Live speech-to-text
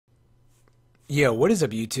Yo, what is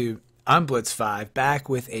up YouTube? I'm Blitz5 back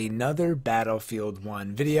with another Battlefield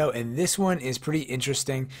 1 video, and this one is pretty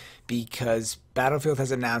interesting because Battlefield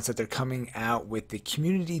has announced that they're coming out with the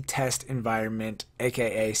community test environment,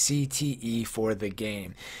 aka CTE, for the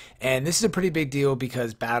game. And this is a pretty big deal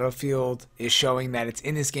because Battlefield is showing that it's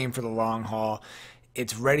in this game for the long haul.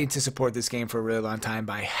 It's ready to support this game for a really long time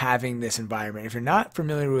by having this environment. If you're not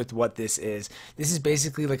familiar with what this is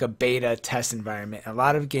basically like a beta test environment. A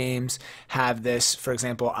lot of games have this. For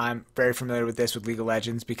example, I'm very familiar with this with League of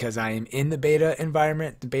Legends because I am in the beta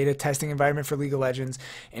environment, the beta testing environment for League of Legends,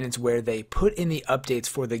 and it's where they put in the updates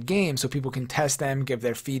for the game so people can test them, give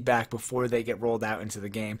their feedback before they get rolled out into the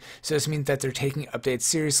game. So this means that they're taking updates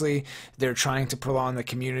seriously. They're trying to prolong the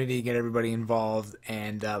community, get everybody involved,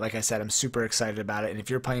 and like I said, I'm super excited about it. And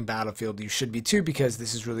if you're playing Battlefield, you should be too, because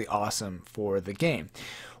this is really awesome for the game.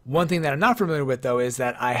 One thing that I'm not familiar with, though, is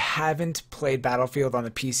that I haven't played Battlefield on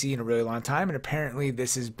the PC in a really long time, and apparently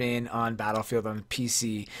this has been on Battlefield on the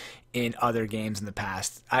PC in other games in the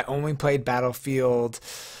past. I only played Battlefield,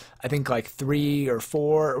 I think like 3 or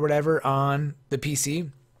 4 or whatever on the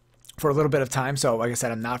PC for a little bit of time. So like I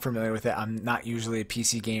said, I'm not familiar with it. I'm not usually a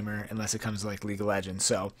PC gamer unless it comes to like League of Legends.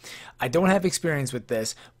 So I don't have experience with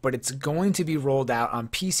this, but it's going to be rolled out on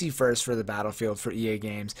PC first for the Battlefield for EA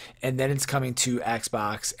games, and then it's coming to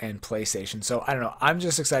Xbox and PlayStation. So I don't know. I'm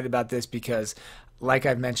just excited about this because, like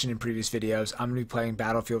I've mentioned in previous videos, I'm going to be playing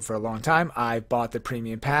Battlefield for a long time. I bought the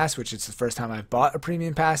Premium Pass, which is the first time I've bought a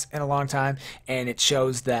Premium Pass in a long time, and it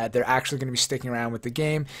shows that they're actually going to be sticking around with the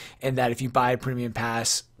game, and that if you buy a Premium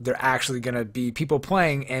Pass, they're actually going to be people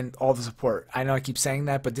playing and all the support. I know I keep saying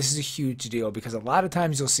that, but this is a huge deal because a lot of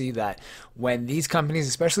times you'll see that when these companies,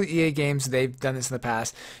 especially EA Games, they've done this in the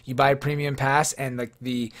past, you buy a Premium Pass and like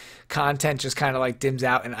the content just kind of like dims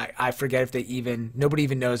out, and I forget if nobody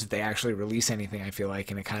even knows if they actually release anything, I feel like,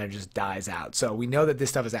 and it kind of just dies out. So we know that this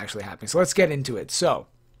stuff is actually happening. So let's get into it. So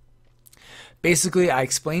basically, I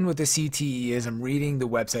explained what the CTE is. I'm reading the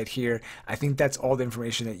website here. I think that's all the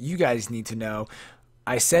information that you guys need to know.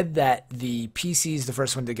 I said that the PC is the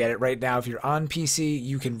first one to get it. Right now, if you're on PC,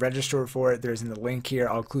 you can register for it. There's in the link here.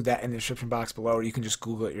 I'll include that in the description box below, or you can just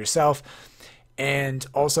Google it yourself. And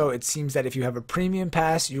also, it seems that if you have a Premium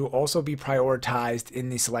Pass, you will also be prioritized in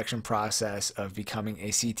the selection process of becoming a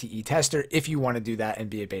CTE tester. If you want to do that and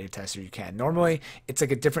be a beta tester, you can. Normally, it's like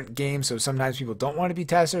a different game, so sometimes people don't want to be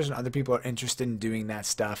testers, and other people are interested in doing that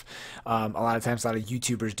stuff. A lot of times, a lot of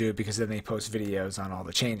YouTubers do it because then they post videos on all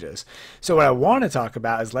the changes. So what I want to talk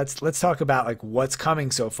about is let's talk about like what's coming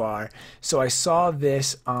so far. So I saw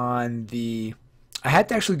this on I had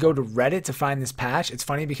to actually go to Reddit to find this patch. It's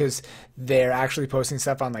funny because they're actually posting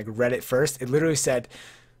stuff on like Reddit first. It literally said,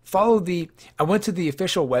 I went to the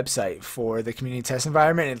official website for the community test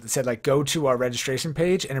environment, and it said like go to our registration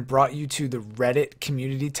page, and it brought you to the Reddit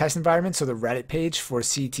community test environment, so the Reddit page for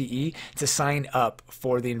CTE, to sign up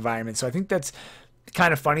for the environment. So I think that's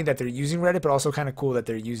kind of funny that they're using Reddit, but also kind of cool that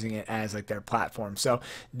they're using it as like their platform. So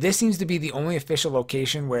this seems to be the only official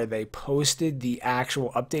location where they posted the actual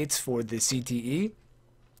updates for the CTE.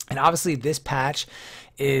 And obviously this patch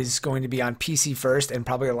is going to be on PC first, and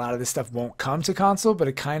probably a lot of this stuff won't come to console, but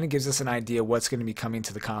it kind of gives us an idea what's going to be coming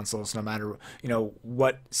to the consoles. No matter,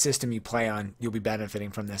 what system you play on, you'll be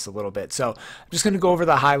benefiting from this a little bit. So I'm just going to go over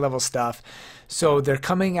the high level stuff. So they're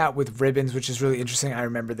coming out with ribbons, which is really interesting. I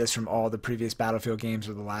remember this from all the previous Battlefield games,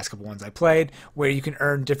 or the last couple ones I played, where you can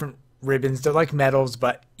earn different ribbons. They're like medals,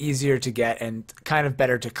 but easier to get and kind of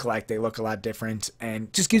better to collect. They look a lot different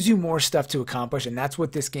and just gives you more stuff to accomplish, and that's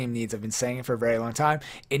what this game needs. I've been saying it for a very long time.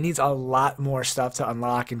 It needs a lot more stuff to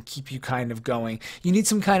unlock and keep you kind of going. You need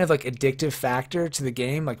some kind of like addictive factor to the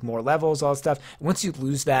game, like more levels, all that stuff. Once you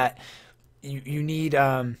lose that, you need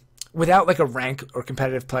without like a rank or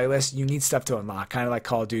competitive playlist, you need stuff to unlock, kind of like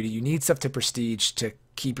Call of Duty. You need stuff to prestige to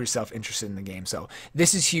keep yourself interested in the game. So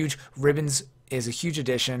this is huge. Ribbons is a huge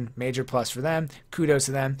addition, major plus for them. Kudos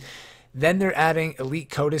to them. Then they're adding elite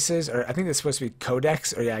codices, or I think it's supposed to be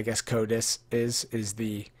codex, or yeah, I guess codis is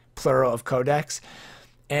the plural of codex.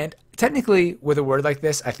 And technically, with a word like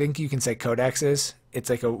this, I think you can say codexes. It's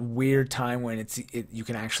like a weird time when you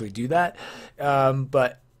can actually do that.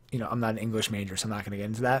 But I'm not an English major, so I'm not going to get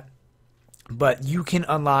into that. But you can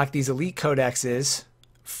unlock these elite codexes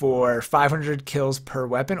for 500 kills per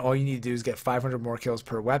weapon. All you need to do is get 500 more kills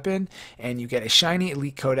per weapon, and you get a shiny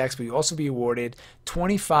elite codex, but you also be awarded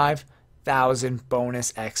 25,000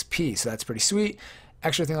 bonus XP. So that's pretty sweet.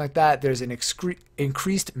 extra thing like that, there's an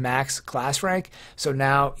increased max class rank. So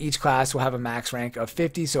now each class will have a max rank of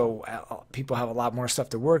 50. So people have a lot more stuff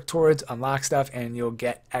to work towards, unlock stuff, and you'll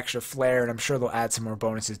get extra flair. And I'm sure they'll add some more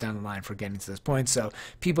bonuses down the line for getting to this point. So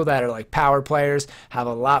people that are like power players have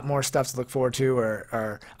a lot more stuff to look forward to,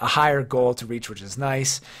 or a higher goal to reach, which is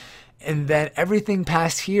nice. And then everything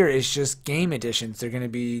past here is just game additions. They're going to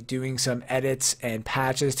be doing some edits and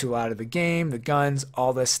patches to a lot of the game, the guns,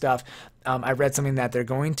 all this stuff. I read something that they're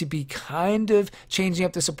going to be kind of changing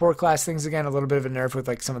up the support class things again, a little bit of a nerf with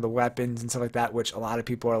like some of the weapons and stuff like that, which a lot of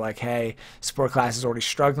people are like, hey, support class is already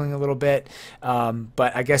struggling a little bit.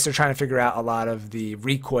 But I guess they're trying to figure out a lot of the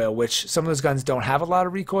recoil, which some of those guns don't have a lot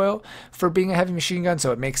of recoil for being a heavy machine gun,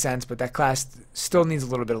 so it makes sense, but that class still needs a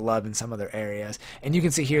little bit of love in some other areas. And you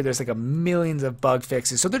can see here there's like millions of bug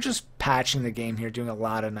fixes, so they're just patching the game here, doing a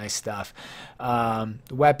lot of nice stuff.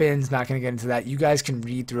 Weapons, not going to get into that. You guys can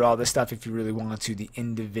read through all this stuff if you really want to, the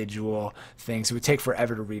individual things. It would take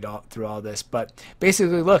forever to read through all this, but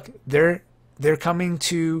basically, look, they're coming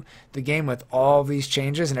to the game with all these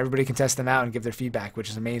changes, and everybody can test them out and give their feedback, which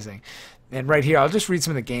is amazing. And right here, I'll just read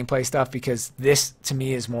some of the gameplay stuff because this, to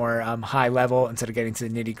me, is more high level instead of getting to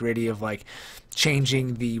the nitty gritty of like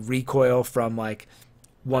changing the recoil from like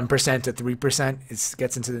 1% to 3%. It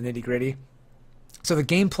gets into the nitty gritty. So the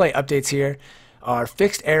gameplay updates here are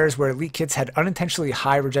fixed errors where elite kits had unintentionally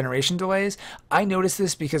high regeneration delays. I noticed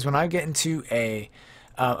this because when I get into a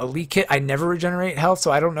elite kit, I never regenerate health,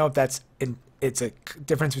 so I don't know if it's a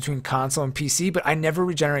difference between console and PC, but I never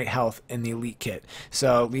regenerate health in the elite kit.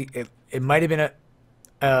 So it might have been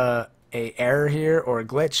a error here or a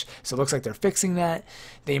glitch, so it looks like they're fixing that.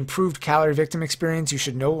 They improved calorie victim experience. You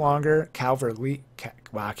should no longer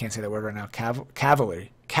wow, I can't say that word right now. The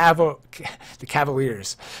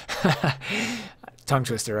Cavaliers. Tongue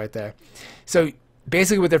twister right there. So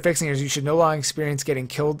basically what they're fixing is you should no longer experience getting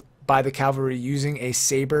killed by the cavalry using a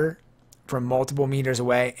saber from multiple meters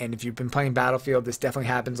away. And if you've been playing Battlefield, this definitely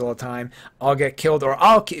happens all the time. I'll get killed, or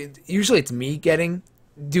usually it's me doing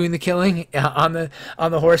the killing on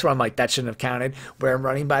the horse, where I'm like, that shouldn't have counted, where I'm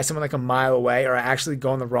running by someone like a mile away, or I actually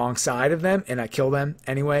go on the wrong side of them and I kill them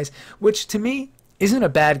anyways, which to me isn't a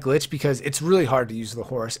bad glitch because it's really hard to use the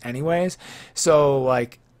horse anyways. So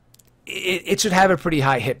like it should have a pretty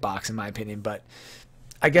high hitbox in my opinion, but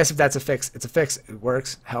I guess if that's a fix, it's a fix. It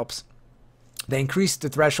works, helps. They increased the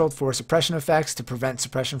threshold for suppression effects to prevent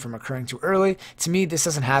suppression from occurring too early. To me, this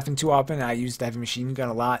doesn't happen too often. I use the heavy machine gun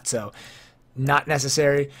a lot, so not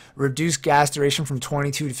necessary. Reduce gas duration from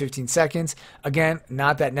 22 to 15 seconds. Again,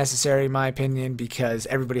 not that necessary in my opinion because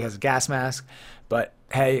everybody has a gas mask. But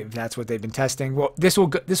hey, if that's what they've been testing, well, this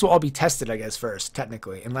will all be tested, I guess, first,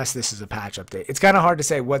 technically, unless this is a patch update. It's kind of hard to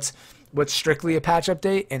say what's strictly a patch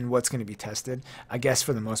update and what's going to be tested. I guess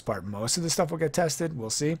for the most part, most of the stuff will get tested. We'll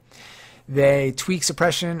see. They tweak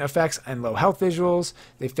suppression effects and low health visuals.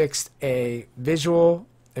 They fixed a VO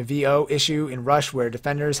issue in Rush where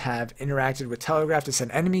defenders have interacted with Telegraph to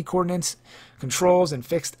send enemy coordinates, controls, and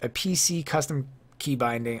fixed a PC custom key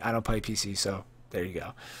binding. I don't play PC, so there you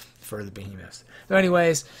go for the behemoths. So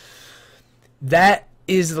anyways, that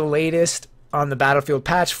is the latest on the Battlefield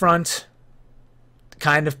patch front,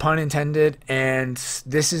 kind of pun intended, and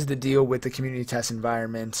this is the deal with the community test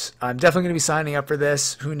environment. I'm definitely going to be signing up for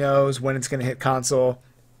this. Who knows when it's going to hit console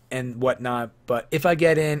and whatnot, but if I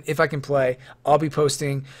get in, if I can play, I'll be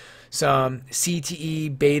posting some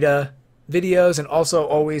CTE beta videos and also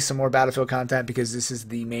always some more Battlefield content because this is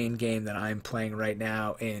the main game that I'm playing right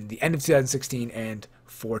now in the end of 2016 and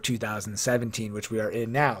for 2017, which we are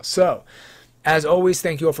in now. So as always,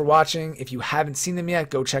 thank you all for watching. If you haven't seen them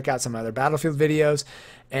yet, go check out some other Battlefield videos,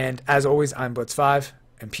 and as always, I'm Blitz5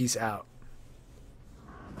 and peace out.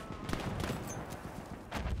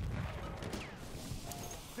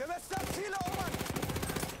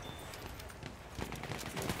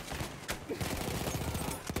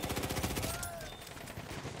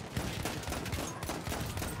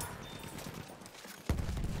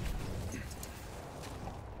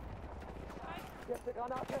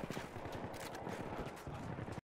 Granate!